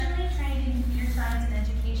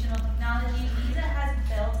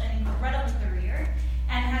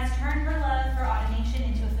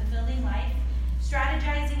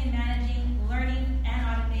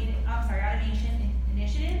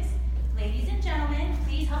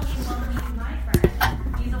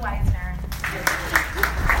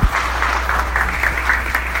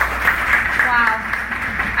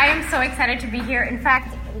so excited to be here. In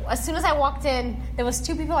fact, as soon as I walked in, there was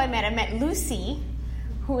two people I met. I met Lucy,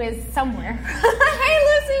 who is somewhere. Hey,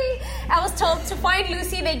 Lucy! I was told to find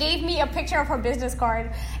Lucy. They gave me a picture of her business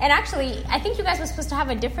card. And actually, I think you guys were supposed to have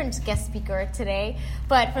a different guest speaker today,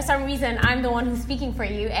 but for some reason, I'm the one who's speaking for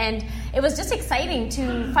you. And it was just exciting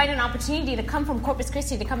to find an opportunity to come from Corpus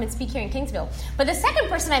Christi to come and speak here in Kingsville. But the second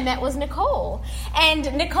person I met was Nicole.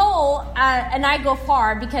 And Nicole and I go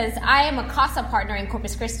far because I am a CASA partner in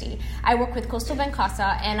Corpus Christi. I work with Coastal Bank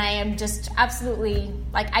CASA, and I am just absolutely,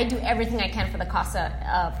 I do everything I can for the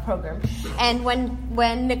CASA program. And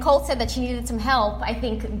when Nicole said that she needed some help, I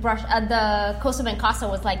think the Coastal Bank CASA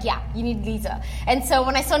was like, yeah, you need Liza. And so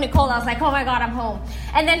when I saw Nicole, I was like, oh my God, I'm home.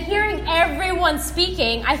 And then hearing everyone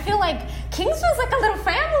speaking, I feel like Kingsville's like a little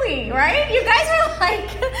family, right? You guys are like,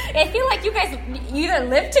 I feel like you guys either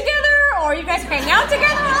live together or you guys hang out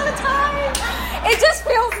together all the time. It just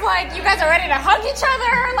feels like you guys are ready to hug each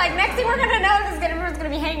other. Like, next thing we're going to know, everyone's going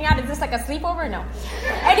to be hanging out. Is this like a sleepover? No.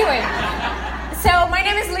 Anyway. So my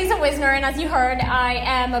name is Liza Wisner, and as you heard, I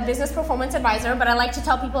am a business performance advisor, but I like to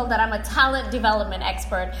tell people that I'm a talent development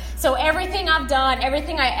expert. So everything I've done,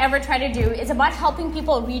 everything I ever try to do is about helping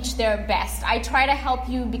people reach their best. I try to help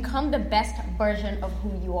you become the best version of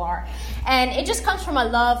who you are. And it just comes from a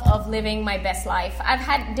love of living my best life. I've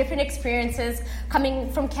had different experiences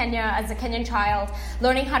coming from Kenya as a Kenyan child,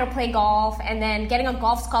 learning how to play golf, and then getting a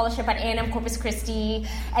golf scholarship at A&M Corpus Christi,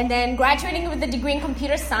 and then graduating with a degree in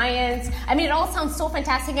computer science. I mean, it all sounds so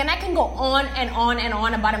fantastic, and I can go on and on and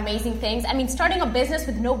on about amazing things. I mean, starting a business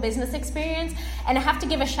with no business experience, and I have to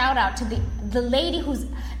give a shout out to the lady who's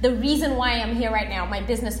the reason why I'm here right now, my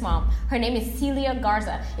business mom. Her name is Celia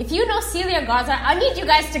Garza. If you know Celia Garza, I need you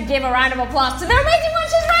guys to give a round of applause to their amazing one.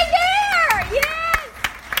 She's right there! Yes!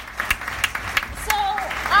 So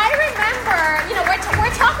I remember,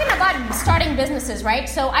 we're talking about starting businesses, right?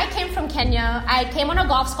 So I came from Kenya. I came on a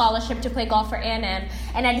golf scholarship to play golf for A&M,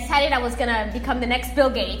 and I decided I was going to become the next Bill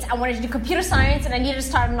Gates. I wanted to do computer science, and I needed to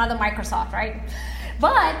start another Microsoft, right?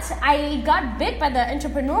 But I got bit by the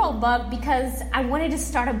entrepreneurial bug because I wanted to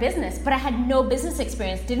start a business, but I had no business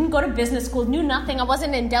experience. Didn't go to business school, knew nothing. I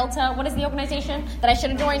wasn't in Delta. What is the organization that I should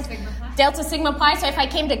have joined? Delta Sigma Pi. So if I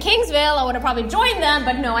came to Kingsville, I would have probably joined them,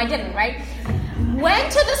 but no, I didn't, right?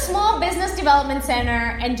 Went to the Small Business Development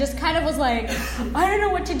Center and just kind of was like, I don't know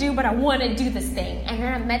what to do, but I want to do this thing. And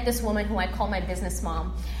then I met this woman who I call my business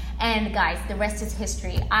mom. And guys, the rest is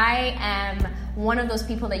history. I am one of those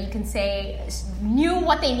people that you can say knew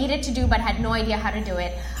what they needed to do but had no idea how to do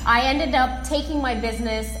it. I ended up taking my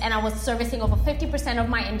business and I was servicing over 50% of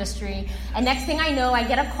my industry. And next thing I know, I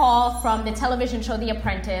get a call from the television show The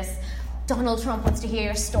Apprentice. Donald Trump wants to hear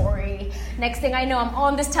your story. Next thing I know, I'm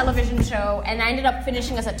on this television show, and I ended up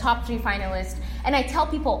finishing as a top 3 finalist. And I tell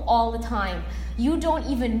people all the time, you don't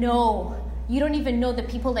even know the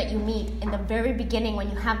people that you meet in the very beginning when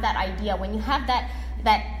you have that idea, when you have that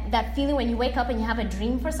feeling when you wake up and you have a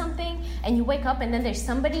dream for something, and you wake up and then there's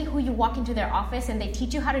somebody who you walk into their office and they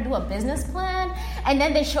teach you how to do a business plan, and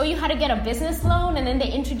then they show you how to get a business loan, and then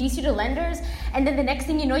they introduce you to lenders, and then the next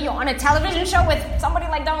thing you know, you're on a television show with somebody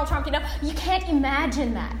like Donald Trump. You can't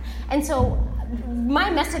imagine that. And so my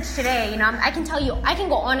message today, I can tell you, I can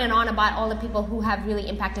go on and on about all the people who have really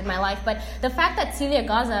impacted my life, but the fact that Celia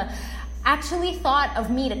Garza actually thought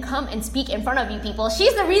of me to come and speak in front of you people.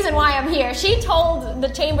 She's the reason why I'm here. She told the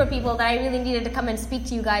chamber people that I really needed to come and speak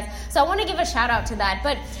to you guys. So I want to give a shout out to that.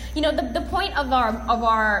 But the point of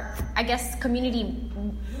our community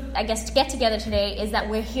get together today is that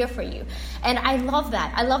we're here for you. And I love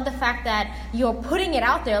that. I love the fact that you're putting it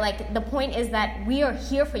out there. Like, the point is that we are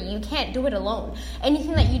here for you. You can't do it alone.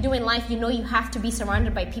 Anything that you do in life, you have to be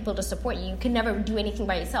surrounded by people to support you. You can never do anything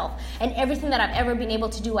by yourself. And everything that I've ever been able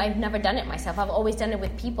to do, I've never done it myself. I've always done it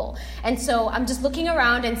with people. And so I'm just looking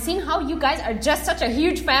around and seeing how you guys are just such a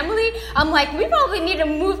huge family. I'm like, we probably need to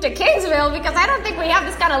move to Kingsville because I don't think we have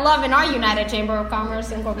this kind of love in our United Chamber of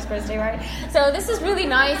Commerce in Corpus Christi, right? So this is really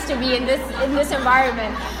nice to be in this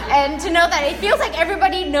environment and to know that it feels like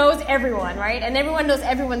everybody knows everyone, right? And everyone knows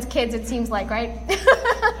everyone's kids, it seems like, right?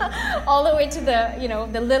 All the way to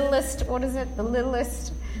the littlest, what is it? The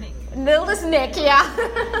littlest Nick, yeah.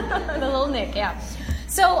 The little Nick, yeah.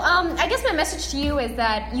 So I guess my message to you is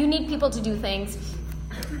that you need people to do things.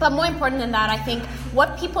 But more important than that, I think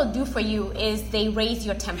what people do for you is they raise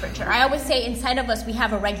your temperature. I always say inside of us we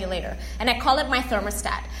have a regulator, and I call it my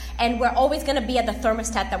thermostat. And we're always going to be at the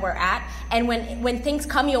thermostat that we're at. And when things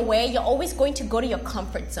come your way, you're always going to go to your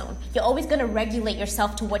comfort zone. You're always going to regulate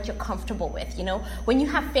yourself to what you're comfortable with. You know, when you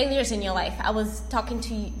have failures in your life, I was talking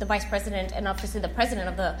to the vice president and obviously the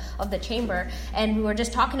president of the chamber, and we were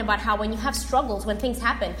just talking about how when you have struggles, when things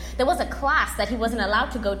happen, there was a class that he wasn't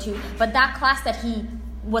allowed to go to, but that class that he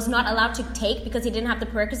was not allowed to take because he didn't have the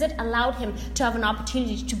prerequisite allowed him to have an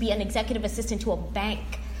opportunity to be an executive assistant to a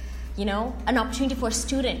bank. You know, an opportunity for a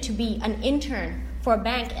student to be an intern for a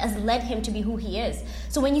bank has led him to be who he is.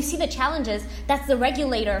 So when you see the challenges, that's the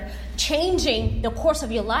regulator changing the course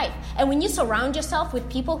of your life. And when you surround yourself with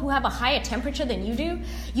people who have a higher temperature than you do,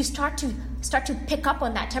 you start to pick up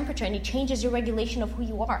on that temperature, and it changes your regulation of who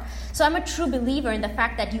you are. So I'm a true believer in the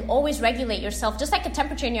fact that you always regulate yourself, just like a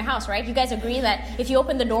temperature in your house, right? You guys agree that if you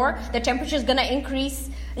open the door, the temperature is going to increase.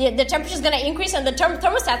 The temperature is going to increase, and the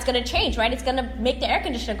thermostat's going to change, right? It's going to make the air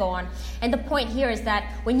conditioner go on. And the point here is that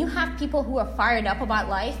when you have people who are fired up about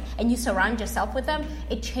life and you surround yourself with them,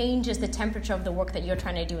 it changes the temperature of the work that you're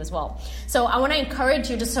trying to do as well. So I want to encourage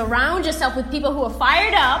you to surround yourself with people who are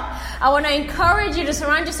fired up. I want to encourage you to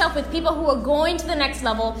surround yourself with people who are going to the next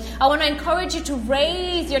level. I want to encourage you to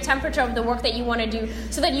raise your temperature of the work that you want to do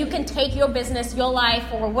so that you can take your business, your life,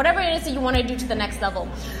 or whatever it is that you want to do to the next level.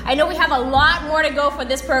 I know we have a lot more to go for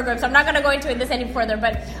this program, so I'm not going to go into this any further,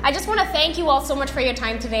 but I just want to thank you all so much for your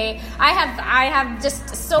time today. I have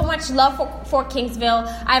just so much love for Kingsville.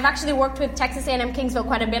 I've actually worked with Texas A&M Kingsville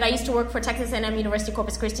quite a bit. I used to work for Texas A&M University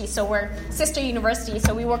Corpus Christi, so we're sister universities,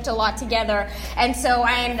 so we worked a lot together. And so,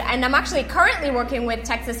 and I'm actually currently working with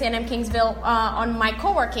Texas A&M Kingsville on my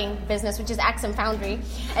co-working business, which is Axum Foundry.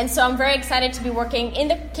 And so I'm very excited to be working in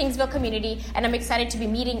the Kingsville community, and I'm excited to be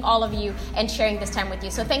meeting all of you and sharing this time with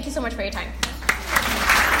you. So thank you so much for your time.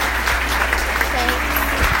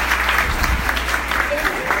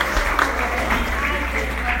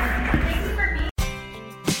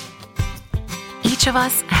 Each of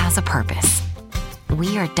us has a purpose.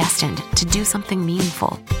 We are destined to do something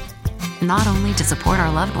meaningful, not only to support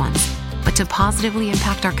our loved ones, but to positively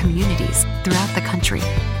impact our communities throughout the country.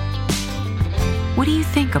 What do you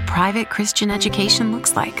think a private Christian education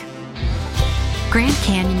looks like? Grand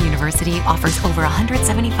Canyon University offers over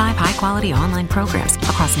 175 high-quality online programs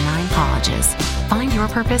across 9 colleges. Find your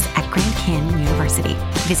purpose at Grand Canyon University.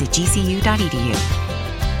 Visit gcu.edu.